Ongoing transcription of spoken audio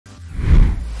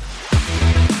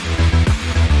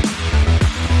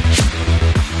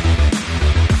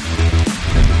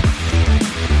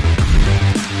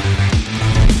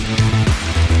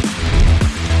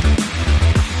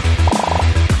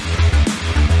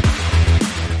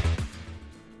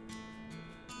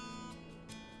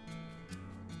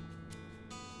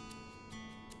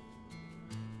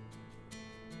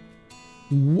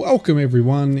Welcome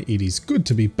everyone, it is good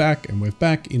to be back, and we're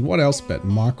back in what else but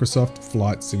Microsoft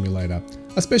Flight Simulator.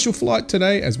 A special flight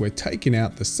today as we're taking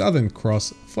out the Southern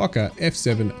Cross Fokker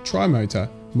F.VII trimotor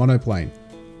monoplane,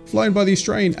 flown by the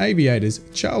Australian aviators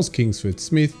Charles Kingsford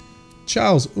Smith,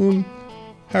 Charles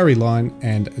Harry Lyon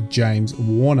and James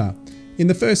Warner, in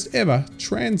the first ever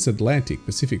transatlantic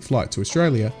Pacific flight to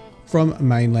Australia from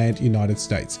mainland United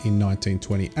States in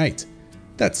 1928.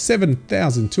 That's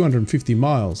 7,250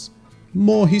 miles.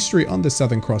 More history on the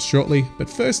Southern Cross shortly, but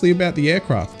firstly about the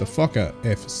aircraft, the Fokker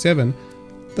F.VII.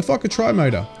 The Fokker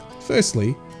trimotor,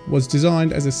 firstly, was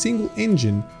designed as a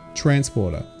single-engine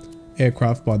transporter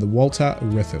aircraft by the Walter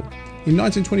Rethel. In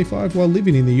 1925, while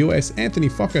living in the US, Anthony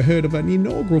Fokker heard of an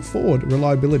inaugural Ford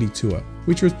reliability tour,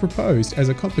 which was proposed as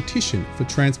a competition for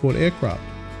transport aircraft.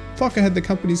 Fokker had the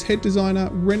company's head designer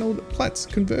Reynold Platz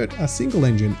convert a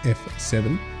single-engine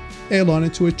F.VII airliner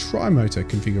to a trimotor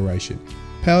configuration,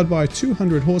 powered by a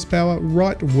 200 horsepower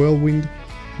Wright Whirlwind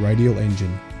radial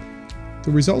engine. The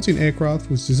resulting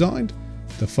aircraft was designed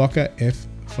the Fokker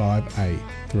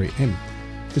F.5A-3M.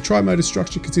 The trimotor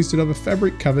structure consisted of a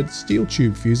fabric-covered steel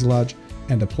tube fuselage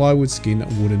and a plywood skin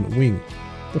wooden wing.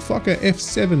 The Fokker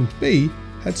F.7B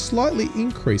had slightly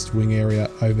increased wing area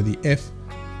over the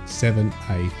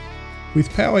F.7A, with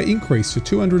power increased to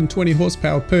 220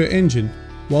 horsepower per engine,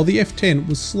 while the F-10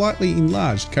 was slightly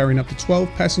enlarged, carrying up to 12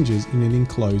 passengers in an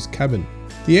enclosed cabin.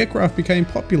 The aircraft became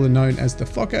popularly known as the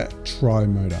Fokker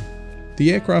Trimotor.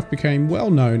 The aircraft became well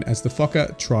known as the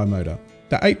Fokker Trimotor.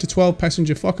 The 8 to 12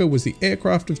 passenger Fokker was the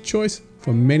aircraft of choice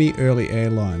for many early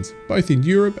airlines, both in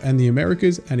Europe and the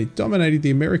Americas, and it dominated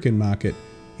the American market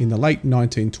in the late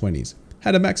 1920s.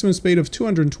 Had a maximum speed of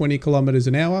 220 kilometers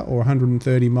an hour or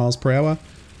 130 miles per hour,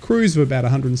 cruise of about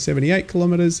 178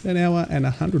 kilometers an hour and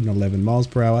 111 miles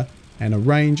per hour, and a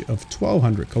range of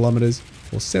 1200 kilometers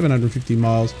or 750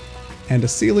 miles, and a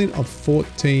ceiling of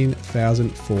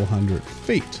 14,400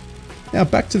 feet. Now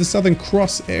back to the Southern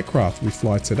Cross aircraft we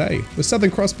fly today. The Southern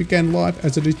Cross began life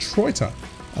as a Detroiter,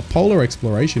 a polar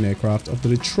exploration aircraft of the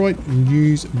Detroit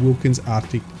News Wilkins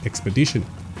Arctic Expedition.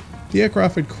 The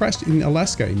aircraft had crashed in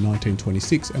Alaska in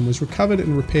 1926 and was recovered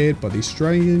and repaired by the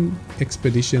Australian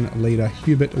expedition leader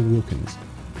Hubert Wilkins.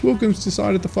 Wilkins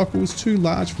decided the Fokker was too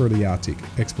large for the Arctic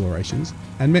explorations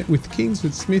and met with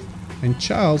Kingsford Smith and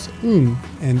Charles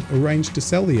and arranged to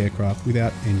sell the aircraft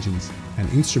without engines and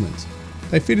instruments.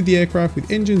 They fitted the aircraft with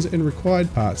engines and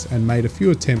required parts and made a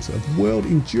few attempts of world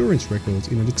endurance records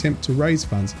in an attempt to raise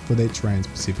funds for their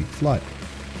trans-Pacific flight.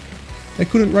 They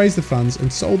couldn't raise the funds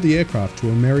and sold the aircraft to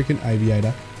American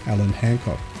aviator Alan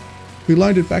Hancock, who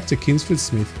loaned it back to Kingsford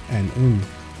Smith and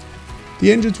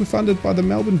The engines were funded by the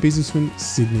Melbourne businessman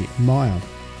Sydney Meyer.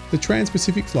 The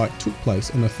trans-Pacific flight took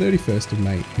place on the 31st of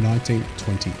May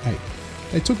 1928.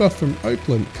 They took off from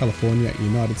Oakland, California,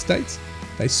 United States.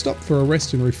 They stopped for a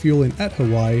rest and refueling at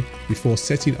Hawaii before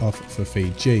setting off for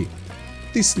Fiji.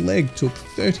 This leg took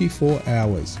 34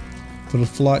 hours for the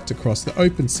flight to cross the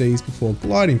open seas before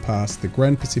gliding past the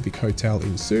Grand Pacific Hotel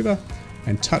in Suva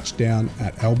and touched down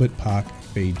at Albert Park,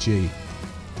 Fiji.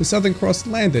 The Southern Cross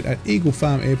landed at Eagle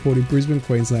Farm Airport in Brisbane,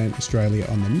 Queensland, Australia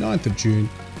on the 9th of June,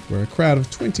 where a crowd of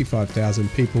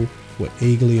 25,000 people were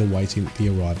eagerly awaiting the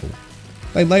arrival.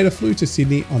 They later flew to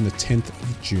Sydney on the 10th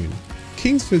of June.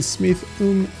 Kingsford Smith,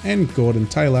 and Gordon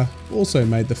Taylor also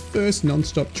made the first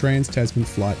non-stop trans-Tasman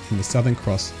flight in the Southern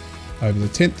Cross over the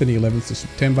 10th and 11th of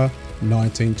September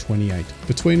 1928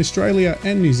 between Australia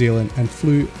and New Zealand, and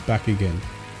flew back again.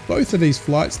 Both of these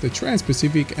flights, the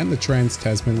Trans-Pacific and the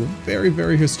Trans-Tasman, were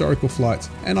very historical flights,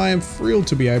 and I am thrilled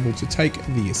to be able to take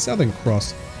the Southern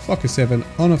Cross Fokker 7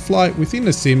 on a flight within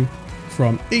the sim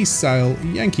from East Sail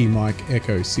Yankee Mike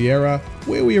Echo Sierra,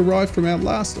 where we arrived from our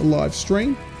last live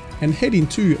stream, and head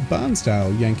into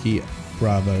Bairnsdale Yankee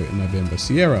Bravo November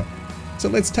Sierra. So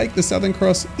let's take the Southern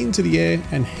Cross into the air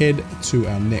and head to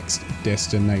our next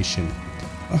destination.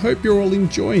 I hope you're all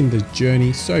enjoying the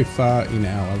journey so far in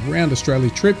our Around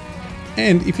Australia trip,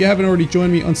 and if you haven't already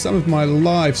joined me on some of my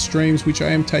live streams, which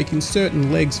I am taking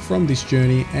certain legs from this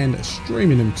journey and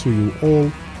streaming them to you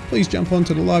all, please jump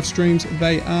onto the live streams.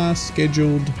 They are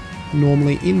scheduled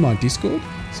normally in my Discord,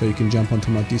 so you can jump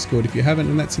onto my Discord if you haven't,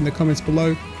 and that's in the comments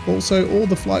below. Also, all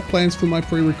the flight plans for my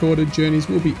pre-recorded journeys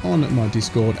will be on my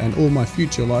Discord, and all my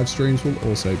future live streams will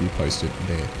also be posted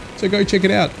there. So go check it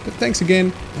out. But thanks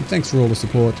again, and thanks for all the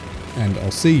support, and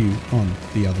I'll see you on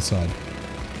the other side.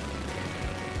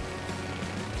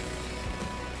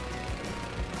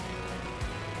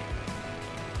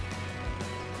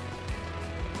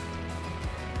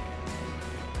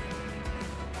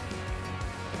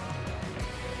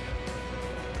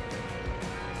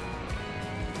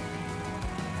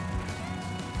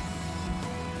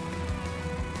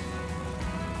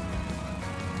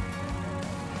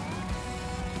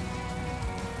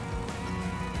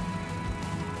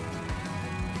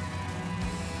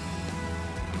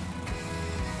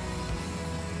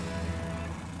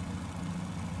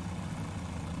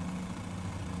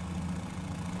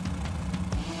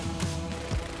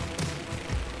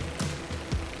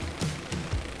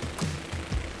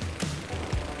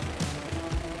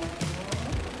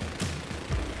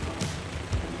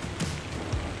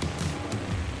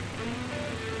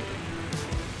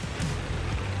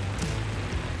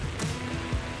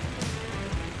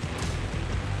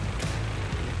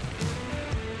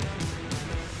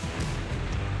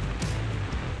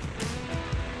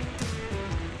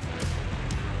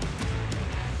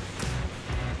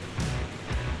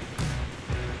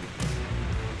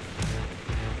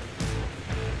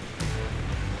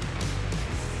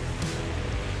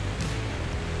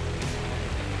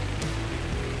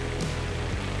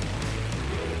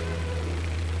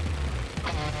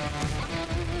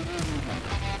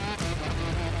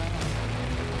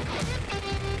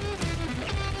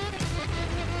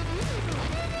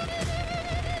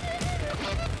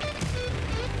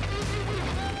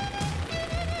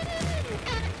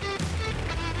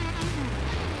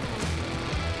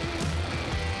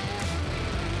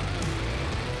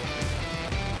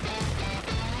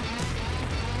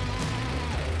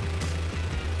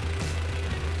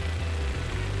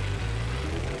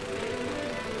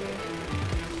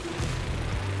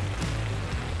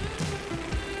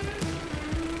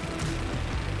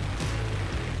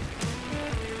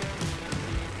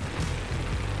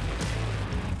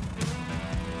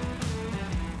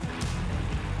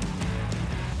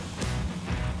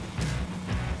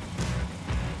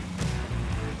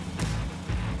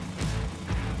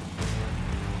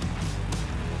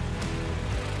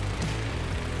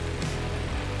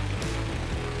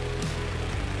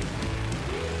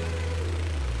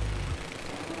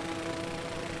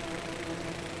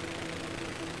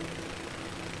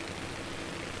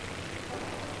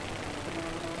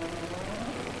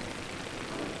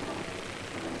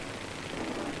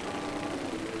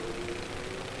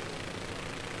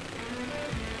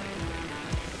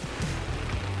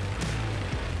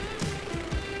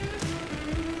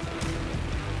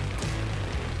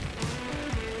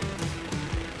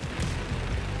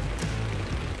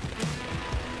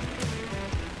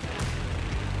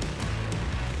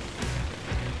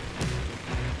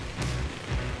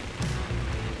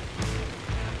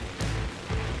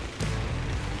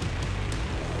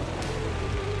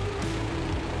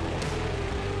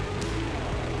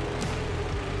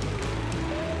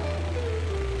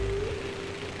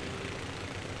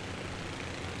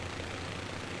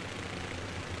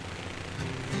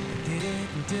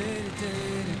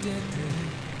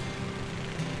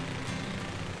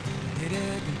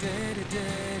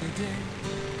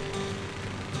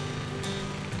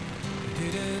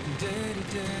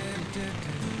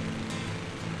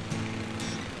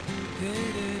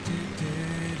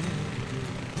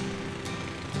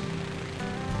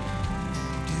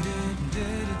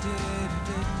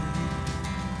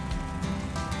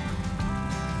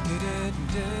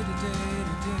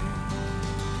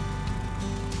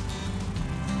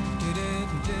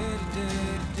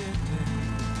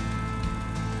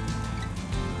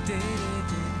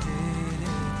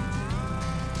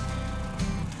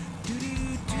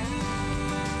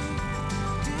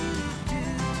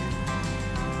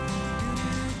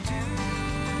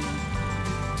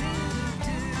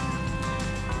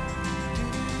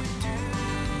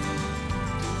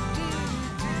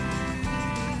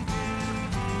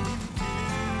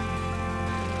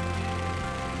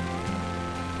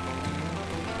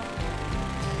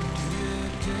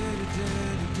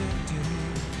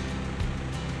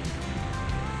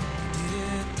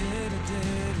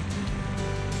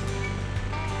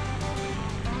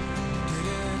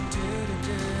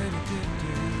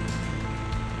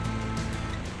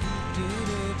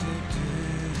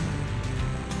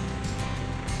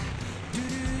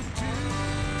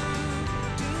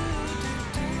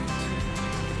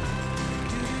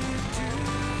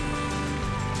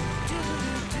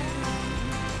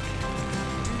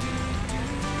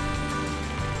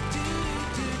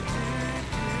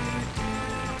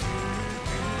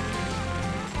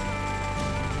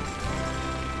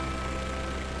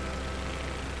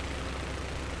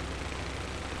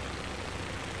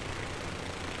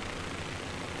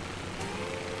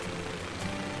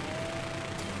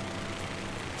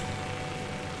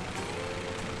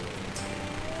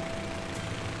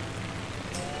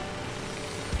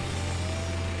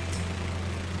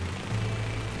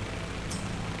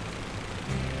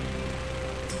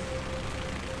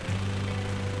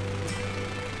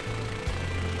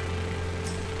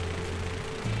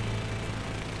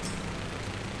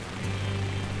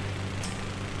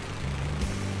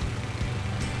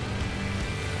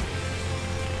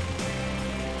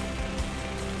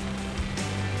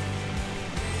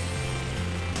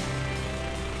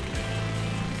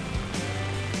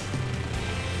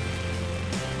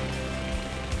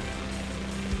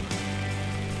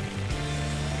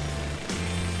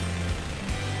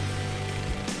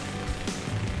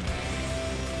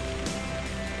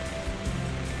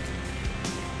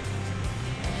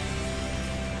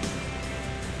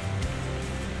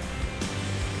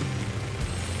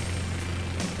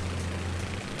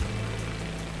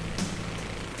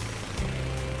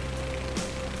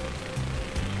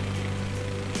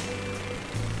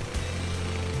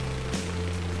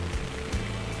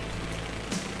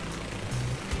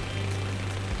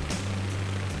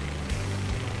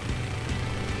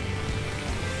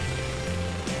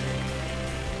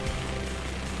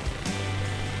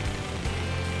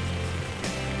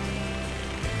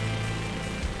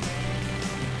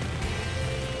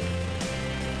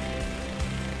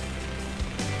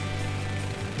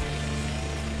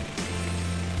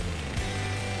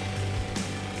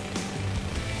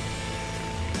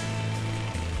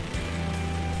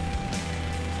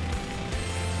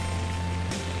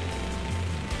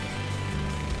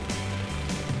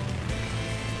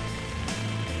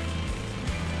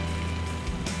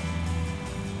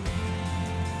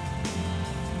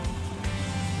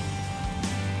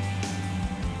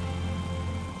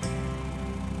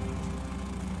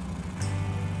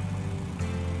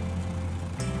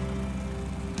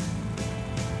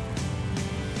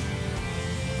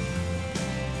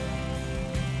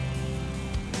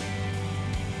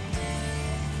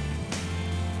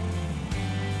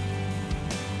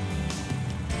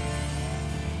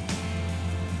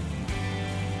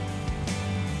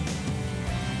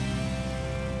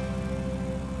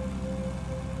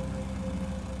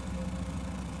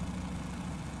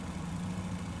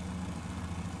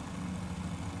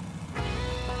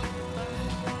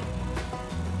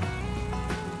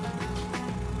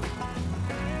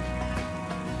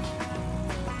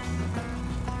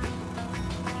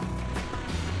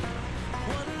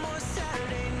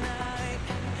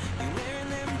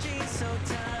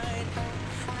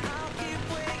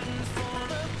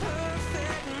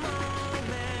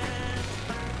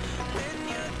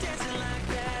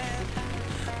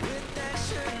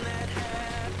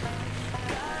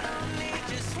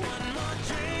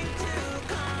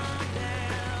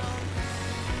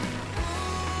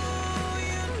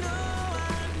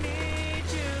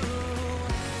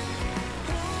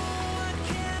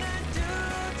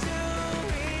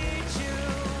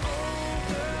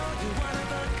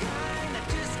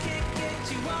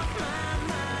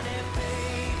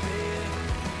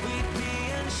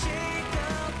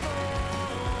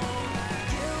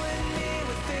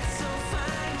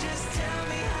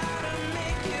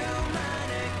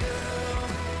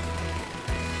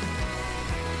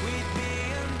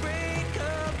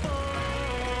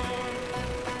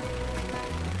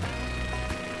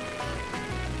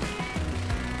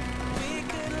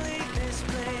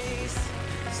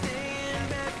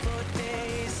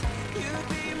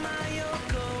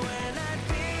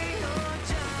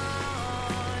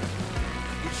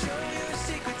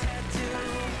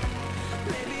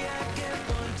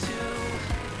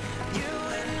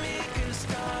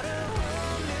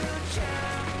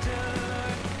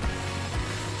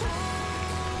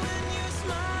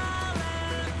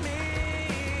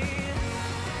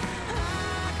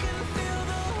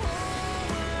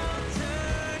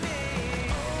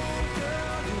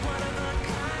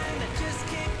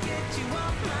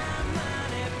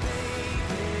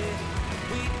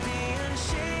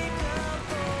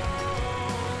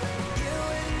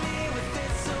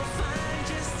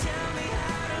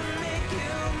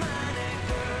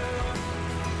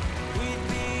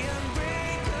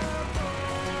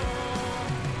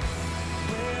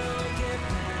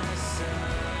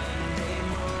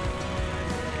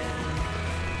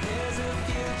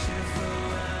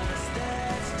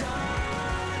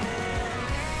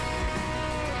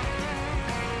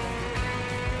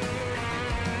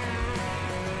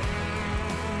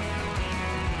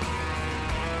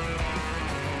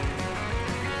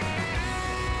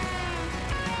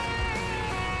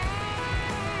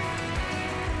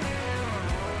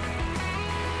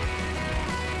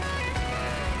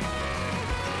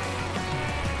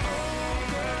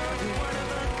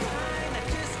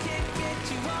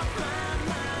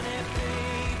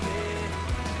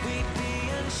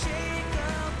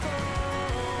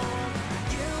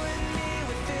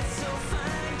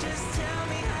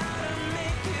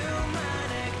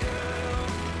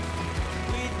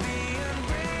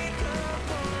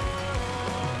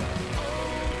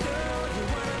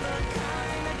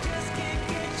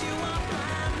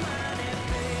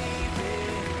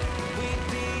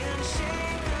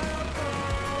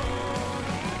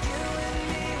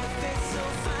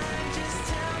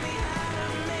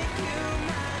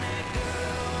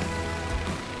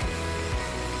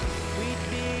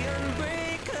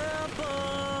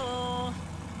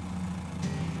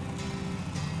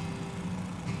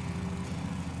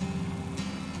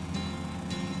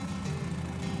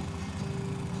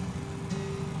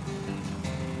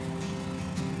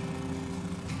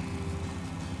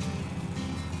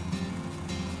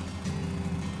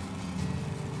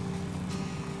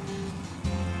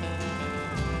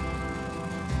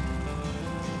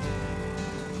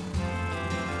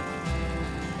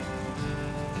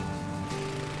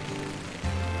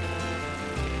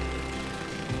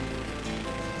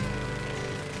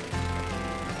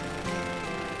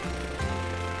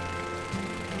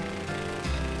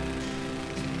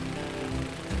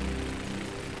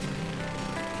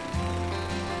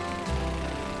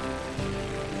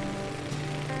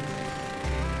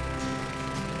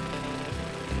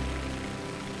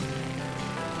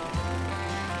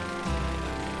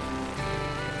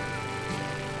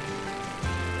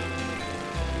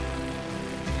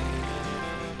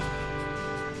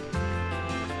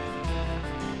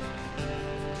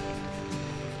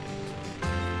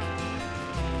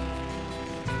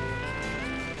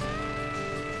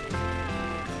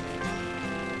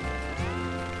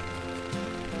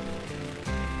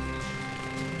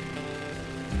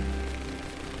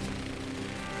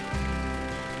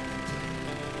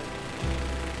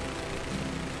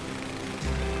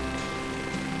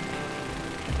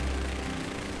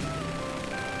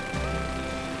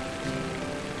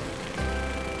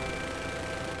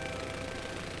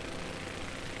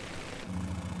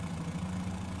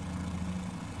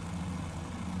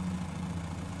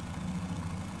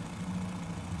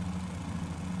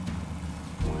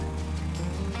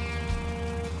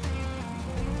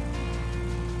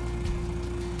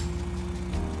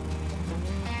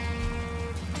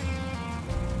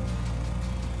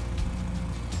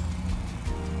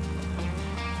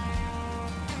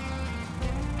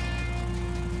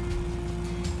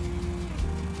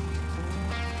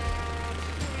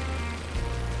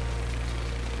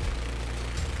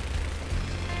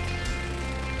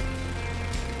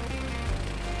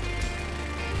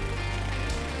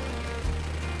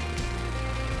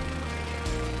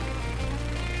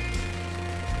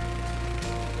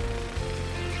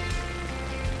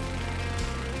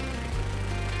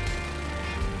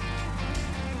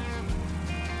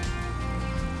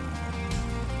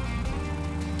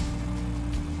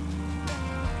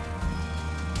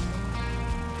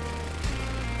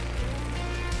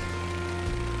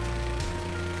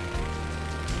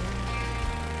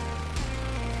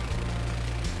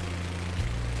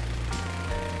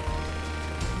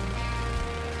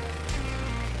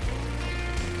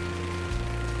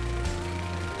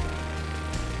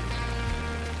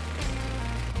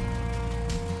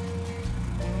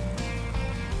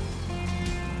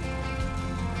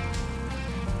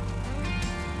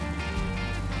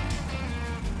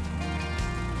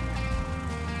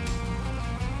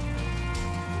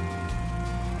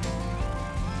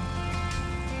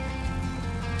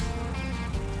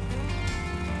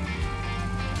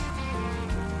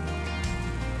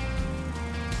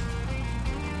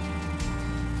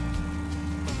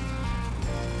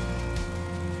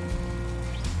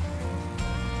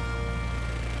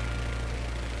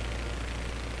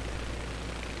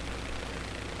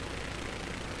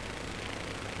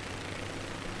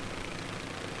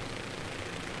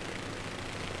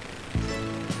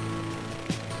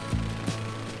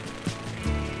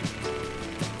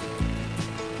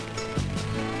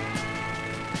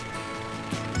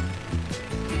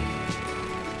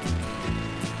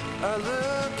 I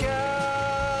look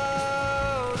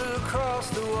out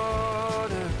across the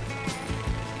water,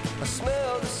 I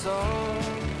smell the salt,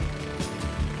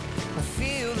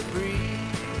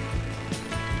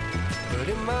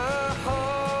 my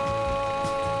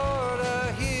heart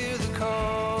I hear the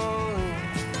calling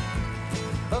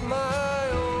of my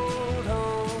old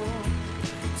home,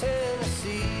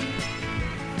 Tennessee.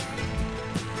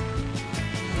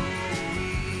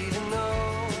 We don't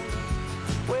know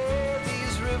where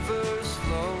these rivers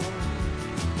flow,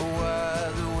 or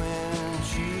why the wind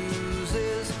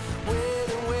chooses when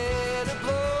and where to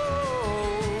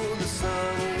blow. The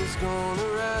sun is gonna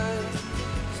rise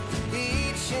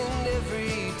each and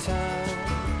every time,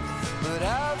 but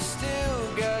I've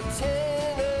still got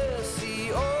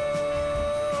Tennessee on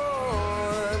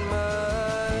my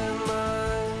mind.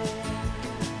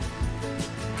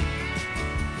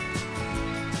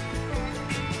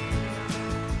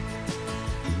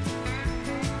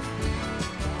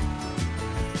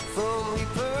 From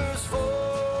Reaper's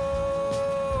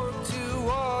Fork to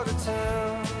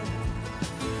Watertown,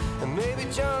 and maybe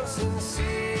Johnson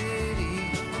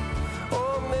City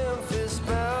or Memphis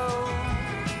bound.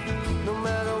 No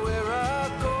matter where I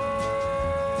go,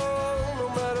 no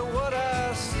matter what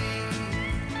I see,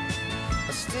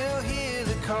 I still hear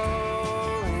the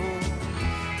calling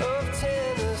of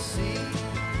Tennessee.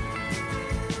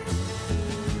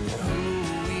 Who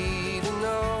we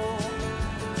know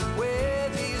where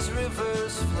these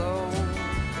rivers flow,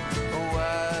 or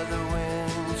why the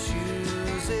wind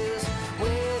chooses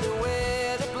when and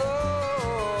where to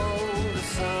blow. The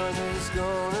sun is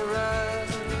gonna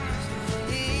rise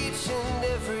each and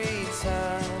every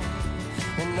time,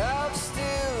 and I've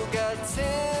still got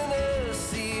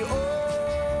Tennessee on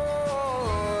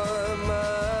my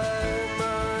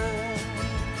mind.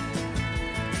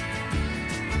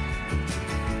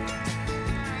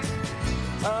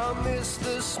 I miss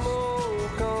the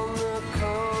smoke on the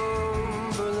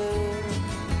Cumberland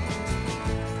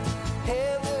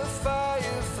and the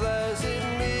fireflies at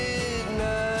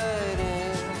midnight,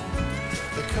 and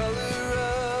the color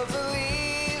of the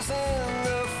leaves in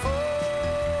the fall.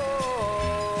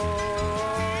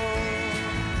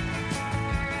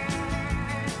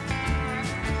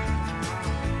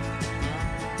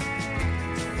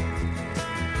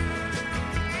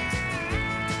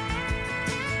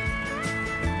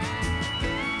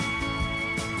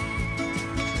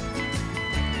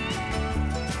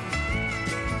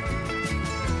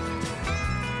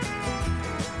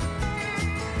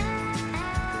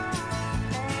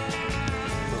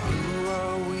 Who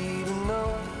are we to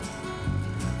know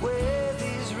where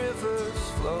these rivers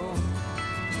flow,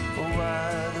 or why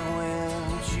the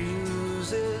wind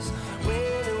chooses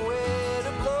when and where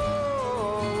to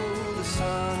blow? The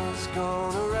sun is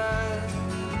gonna rise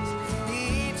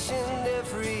each and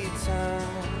every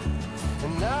time,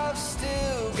 and I've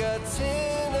still got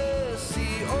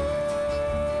Tennessee on.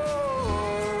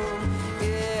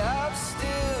 Yeah, I've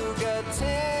still got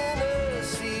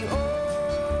Tennessee on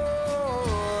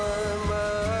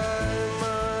my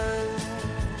mind.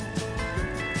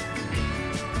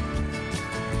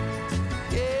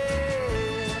 Yeah.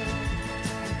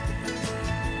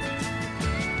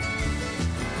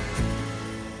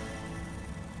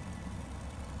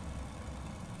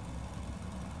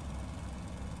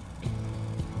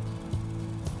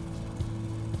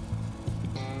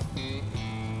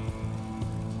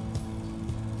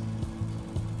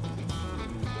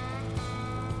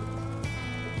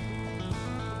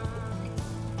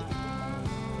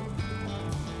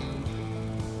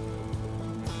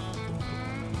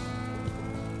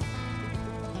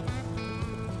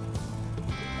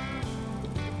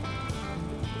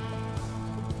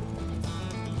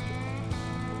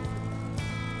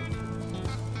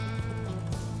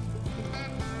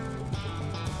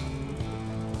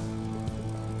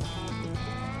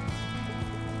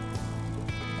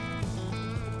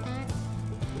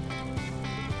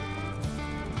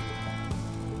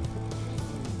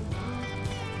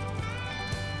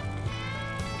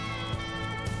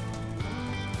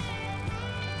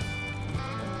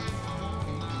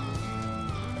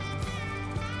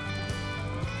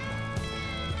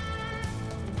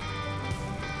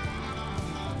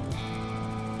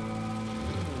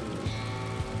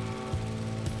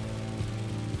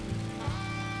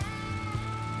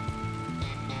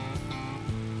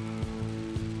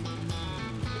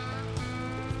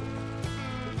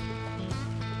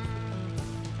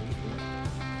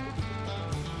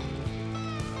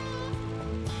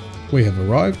 We have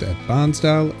arrived at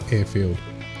Bairnsdale Airfield.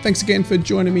 Thanks again for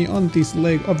joining me on this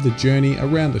leg of the journey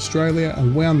around Australia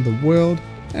and around the world,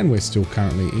 and we're still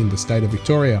currently in the state of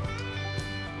Victoria.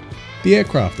 The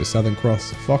aircraft, the Southern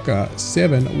Cross Fokker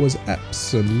F.VII, was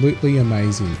absolutely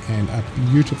amazing and a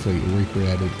beautifully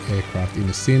recreated aircraft in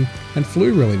a sim, and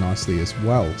flew really nicely as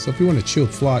well. So if you want a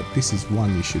chilled flight, this is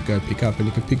one you should go pick up, and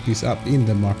you can pick this up in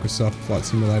the Microsoft Flight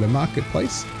Simulator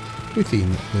Marketplace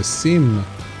within the sim.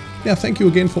 Now, thank you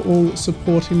again for all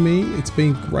supporting me. It's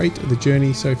been great. The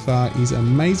journey so far is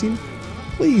amazing.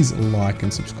 Please like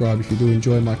and subscribe if you do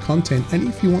enjoy my content, and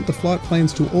if you want the flight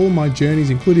plans to all my journeys,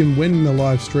 including when the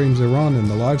live streams are on and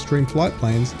the live stream flight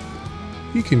plans,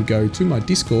 you can go to my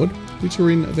Discord, which are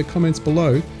in the comments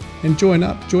below, and join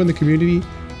the community,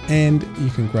 and you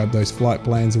can grab those flight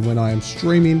plans and when I am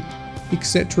streaming,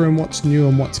 etc., and what's new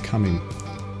and what's coming.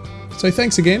 So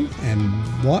thanks again,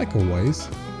 and like always,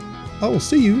 I will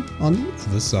see you on the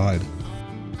other side.